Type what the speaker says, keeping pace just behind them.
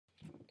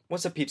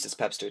What's up peeps, it's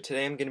Pepster.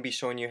 Today I'm going to be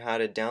showing you how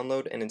to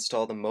download and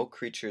install the Mo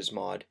Creatures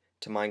mod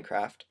to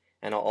Minecraft,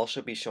 and I'll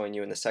also be showing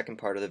you in the second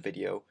part of the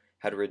video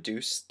how to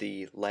reduce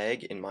the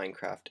lag in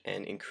Minecraft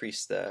and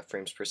increase the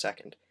frames per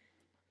second.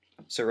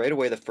 So right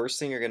away the first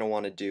thing you're going to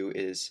want to do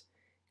is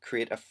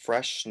create a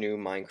fresh new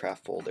Minecraft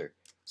folder.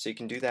 So you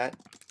can do that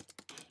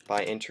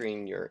by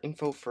entering your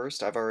info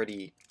first. I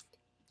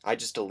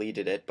just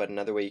deleted it, but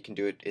another way you can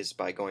do it is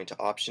by going to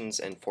options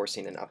and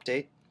forcing an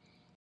update.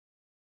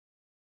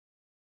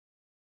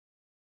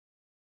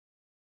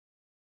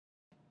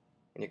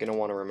 And you're going to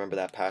want to remember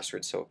that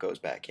password so it goes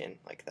back in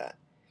like that.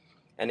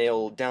 And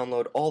it'll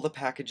download all the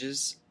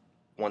packages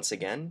once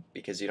again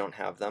because you don't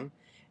have them.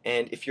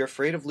 And if you're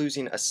afraid of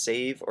losing a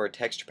save or a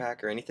texture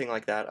pack or anything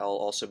like that, I'll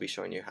also be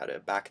showing you how to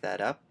back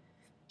that up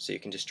so you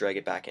can just drag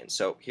it back in.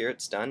 So here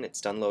it's done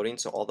loading,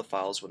 so all the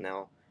files will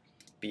now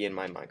be in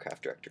my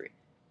Minecraft directory.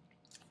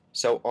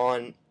 So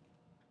on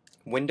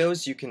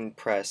Windows you can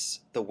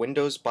press the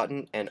Windows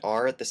button and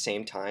R at the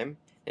same time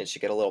and it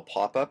should get a little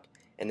pop-up,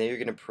 and then you're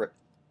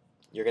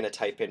going to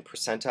type in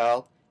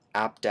percentile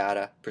app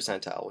data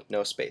percentile with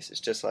no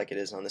spaces, just like it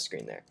is on the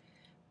screen there.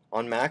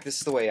 On Mac, this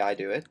is the way I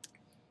do it.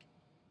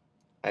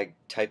 I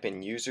type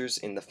in users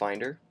in the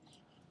Finder,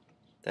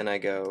 then I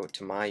go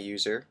to my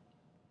user,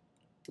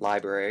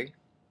 library,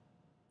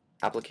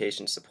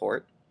 application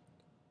support,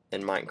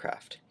 then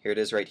Minecraft. Here it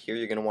is right here.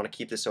 You're going to want to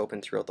keep this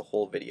open throughout the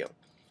whole video.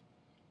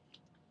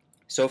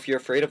 So if you're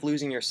afraid of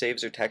losing your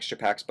saves or texture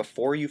packs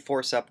before you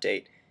force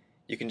update,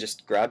 you can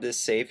just grab this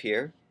save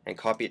here and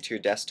copy it to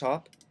your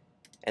desktop,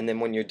 and then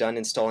when you're done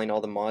installing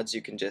all the mods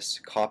you can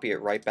just copy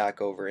it right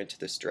back over into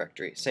this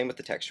directory. Same with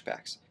the texture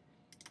packs.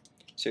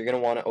 So you're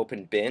going to want to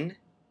open bin,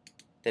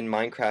 then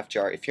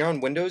minecraft.jar. If you're on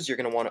Windows you're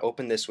going to want to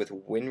open this with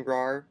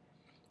WinRAR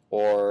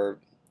or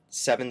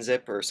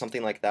 7-zip or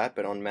something like that,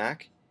 but on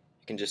Mac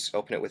you can just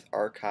open it with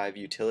archive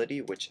utility,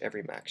 which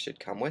every Mac should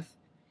come with,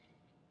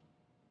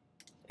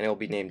 and it will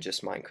be named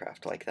just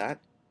Minecraft like that.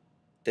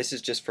 This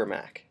is just for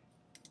Mac,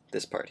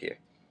 this part here.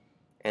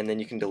 And then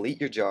you can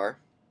delete your jar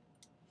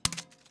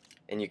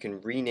and you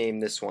can rename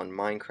this one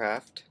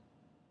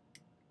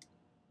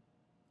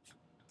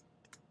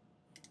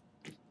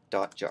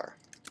Minecraft.jar,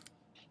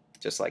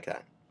 just like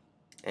that,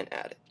 and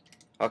add it.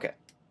 Okay,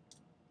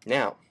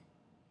 now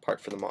part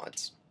for the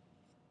mods.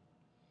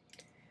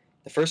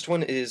 The first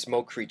one is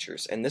Mo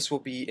Creatures, and this will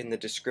be in the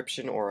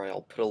description, or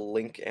I'll put a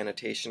link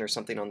annotation or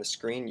something on the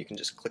screen. You can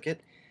just click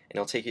it and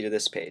it'll take you to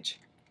this page.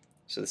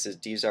 So this is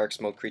Dzark's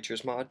Mo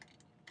Creatures mod,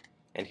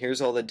 and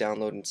here's all the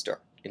download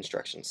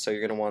instructions. So you're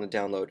going to want to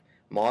download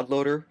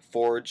Modloader,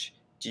 Forge,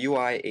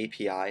 GUI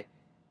API,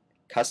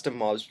 Custom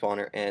Mob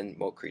Spawner, and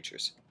Mo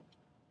Creatures.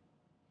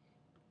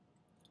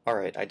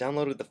 Alright, I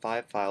downloaded the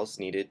 5 files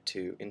needed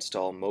to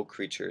install Mo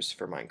Creatures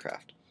for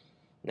Minecraft.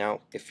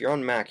 Now, if you're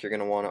on Mac, you're going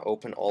to want to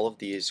open all of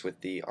these with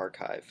the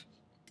archive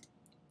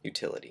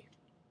utility.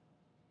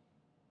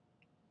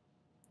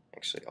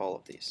 Actually, all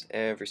of these,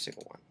 every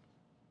single one.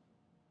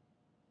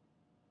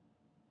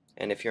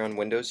 And if you're on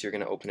Windows, you're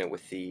going to open it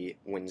with the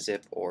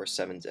WinZip or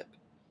 7-zip.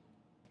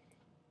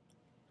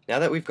 Now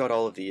that we've got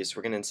all of these,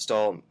 we're going to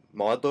install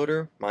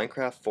Modloader,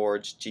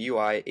 Minecraftforge,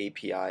 GUI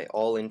API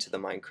all into the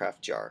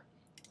Minecraft jar.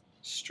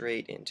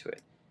 Straight into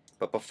it.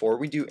 But before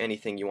we do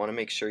anything, you want to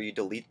make sure you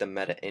delete the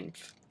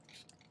meta-inf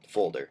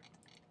folder.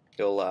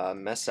 It'll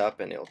mess up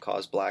and it'll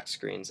cause black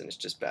screens and it's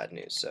just bad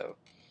news. So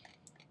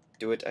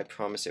do it. I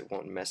promise it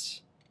won't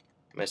mess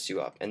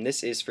you up. And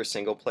this is for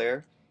single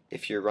player.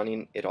 If you're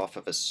running it off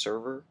of a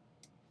server,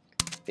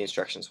 the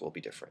instructions will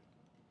be different.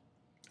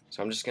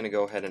 So I'm just going to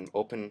go ahead and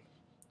open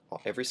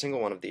every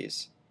single one of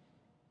these,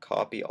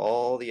 copy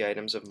all the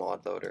items of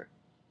Modloader,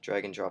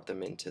 drag and drop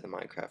them into the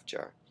Minecraft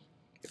jar.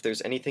 If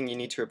there's anything you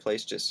need to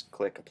replace, just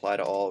click apply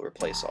to all,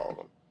 replace all of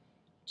them,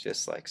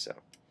 just like so.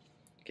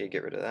 Okay,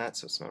 get rid of that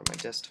so it's not on my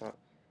desktop.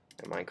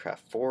 And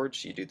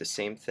Minecraftforge, you do the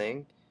same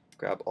thing,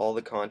 grab all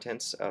the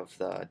contents of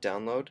the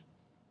download.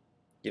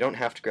 You don't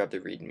have to grab the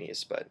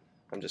readmes, but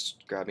I'm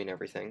just grabbing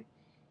everything,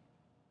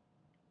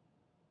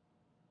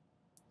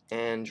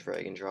 and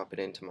drag and drop it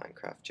into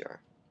Minecraft jar.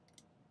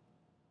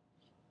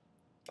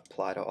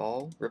 Apply to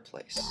all,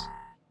 replace.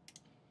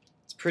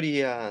 It's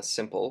pretty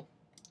simple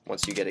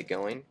once you get it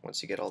going,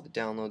 once you get all the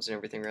downloads and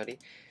everything ready.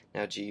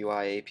 Now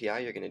GUI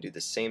API, you're going to do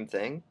the same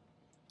thing.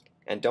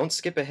 And don't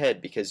skip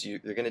ahead because you're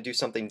going to do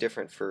something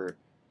different for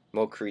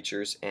Mo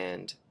Creatures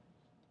and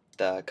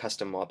the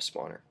custom mob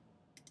spawner.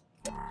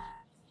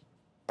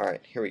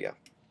 Alright, here we go.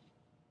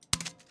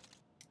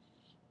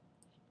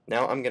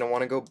 Now I'm going to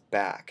want to go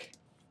back,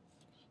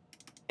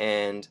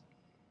 and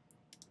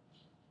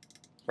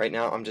right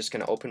now I'm just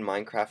going to open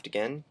Minecraft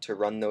again to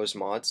run those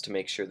mods to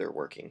make sure they're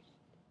working.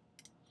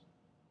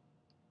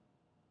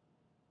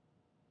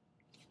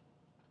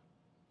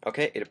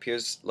 Okay, it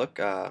appears, look,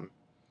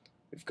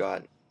 we've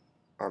got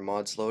our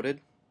mods loaded.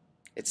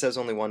 It says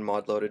only one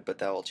mod loaded, but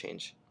that will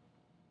change.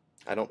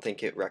 I don't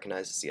think it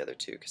recognizes the other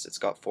two because it's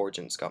got Forge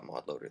and it's got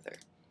Modloader there.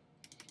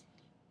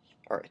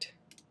 Alright.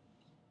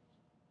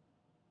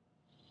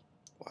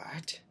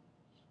 What?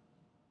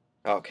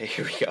 Okay,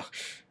 here we go.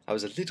 I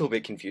was a little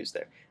bit confused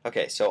there.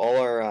 Okay, so all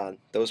our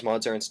those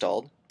mods are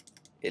installed.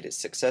 It is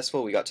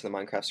successful. We got to the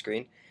Minecraft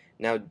screen.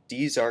 Now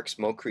Dzark's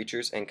Mo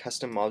Creatures and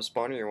Custom Mob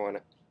Spawner, you want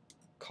to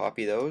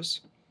copy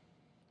those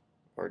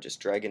or just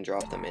drag and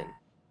drop them in.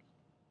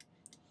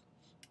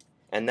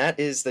 And that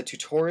is the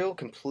tutorial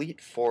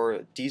complete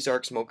for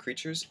Dzark's Mo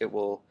Creatures. It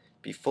will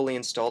be fully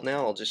installed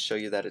now. I'll just show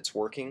you that it's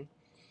working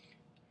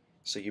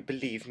so you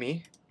believe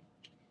me.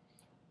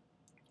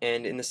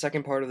 And in the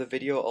second part of the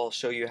video, I'll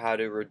show you how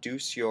to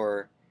reduce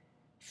your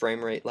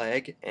frame rate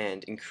lag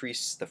and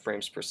increase the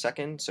frames per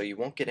second so you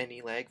won't get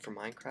any lag from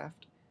Minecraft.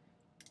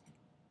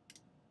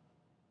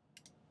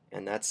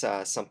 And that's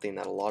something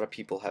that a lot of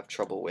people have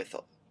trouble with,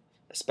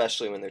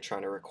 especially when they're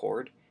trying to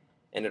record.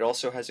 And it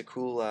also has a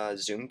cool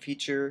zoom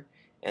feature,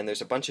 and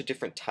there's a bunch of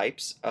different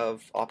types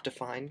of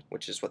Optifine,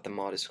 which is what the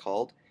mod is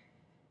called.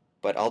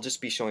 But I'll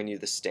just be showing you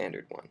the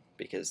standard one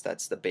because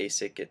that's the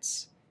basic.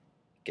 It's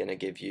gonna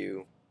give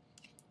you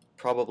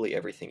probably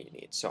everything you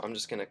need. So I'm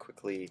just gonna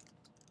quickly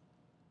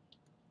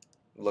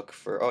look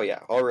for, oh yeah,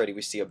 already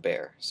we see a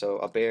bear. So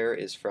a bear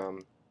is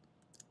from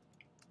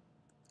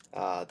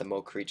the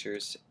Mo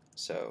Creatures,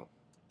 so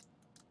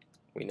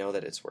we know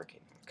that it's working.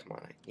 Come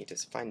on, I need to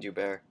find you,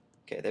 bear.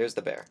 Okay, there's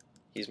the bear.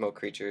 He's Mo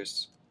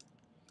Creatures.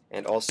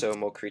 And also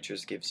Mo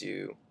Creatures gives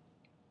you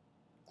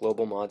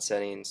global mod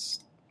settings,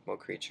 Mo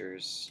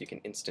Creatures, you can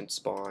instant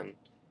spawn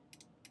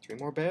 3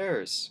 more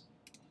bears.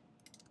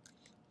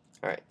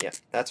 Alright, yeah,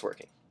 that's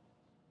working.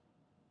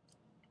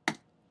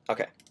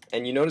 Okay,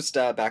 and you noticed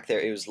back there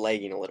it was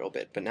lagging a little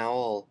bit, but now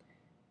I'll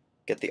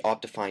get the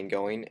Optifine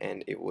going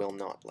and it will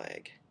not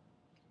lag.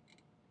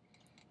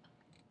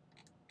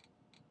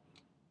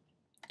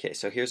 Okay,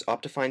 so here's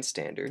Optifine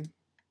Standard.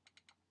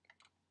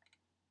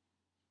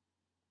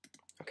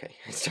 Okay,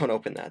 don't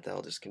open that,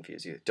 that'll just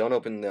confuse you. Don't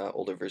open the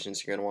older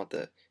versions, you're going to want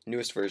the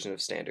newest version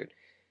of Standard.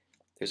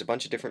 There's a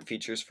bunch of different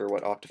features for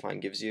what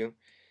Optifine gives you.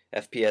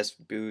 FPS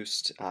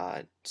boost,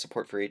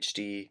 support for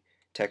HD,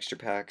 texture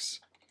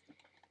packs,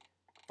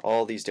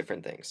 all these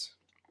different things.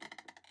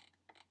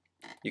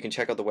 You can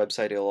check out the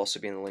website, it'll also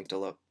be in the link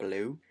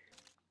below.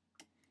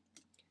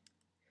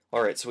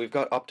 Alright, so we've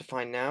got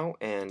Optifine now,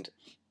 and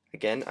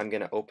again, I'm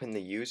going to open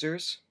the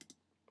users.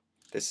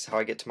 This is how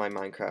I get to my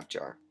Minecraft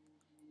jar.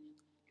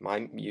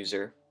 My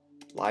user,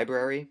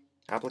 library,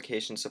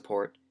 application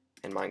support,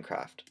 and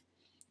Minecraft.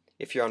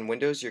 If you're on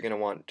Windows, you're going to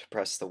want to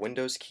press the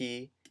Windows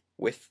key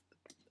with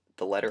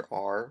the letter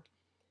R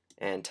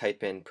and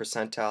type in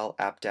percentile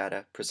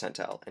appdata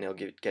percentile, and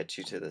it'll get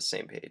you to the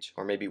same page,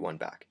 or maybe one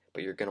back,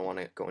 but you're going to want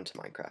to go into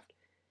Minecraft.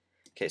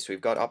 Okay, so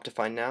we've got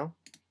Optifine now.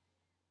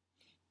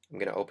 I'm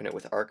going to open it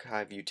with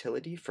Archive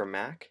Utility for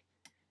Mac.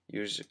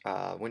 Use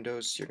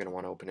Windows, you're going to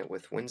want to open it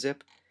with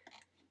WinZip,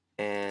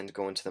 and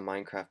go into the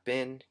Minecraft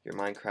bin, your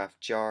Minecraft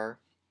jar,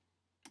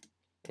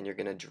 and you're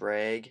going to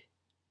drag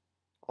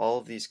all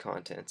of these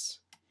contents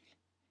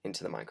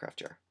into the Minecraft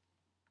jar.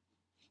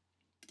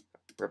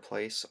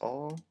 Replace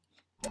all,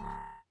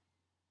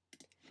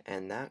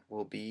 and that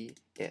will be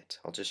it.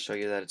 I'll just show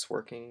you that it's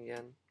working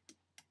again.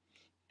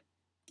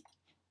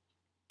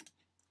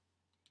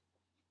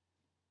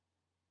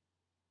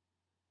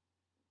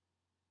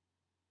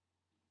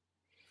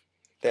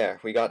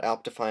 There, we got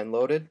Optifine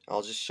loaded.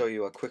 I'll just show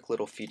you a quick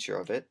little feature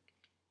of it.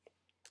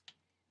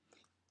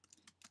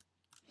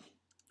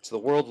 So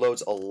the world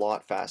loads a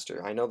lot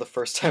faster. I know the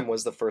first time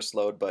was the first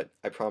load, but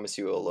I promise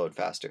you it will load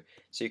faster.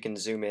 So you can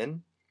zoom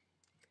in,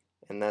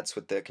 and that's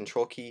with the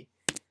control key.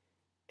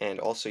 And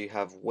also you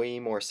have way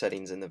more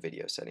settings in the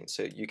video settings.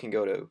 So you can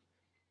go to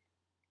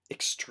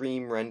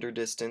extreme render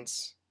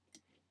distance.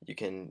 You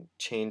can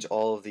change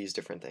all of these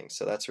different things.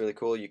 So that's really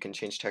cool. You can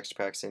change texture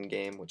packs in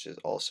game, which is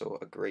also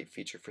a great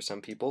feature for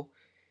some people.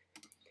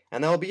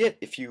 And that'll be it.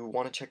 If you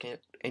want to check out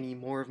any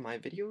more of my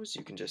videos,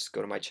 you can just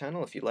go to my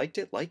channel. If you liked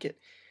it, like it.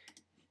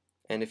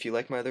 And if you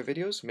like my other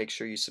videos, make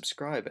sure you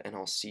subscribe, and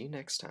I'll see you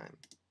next time.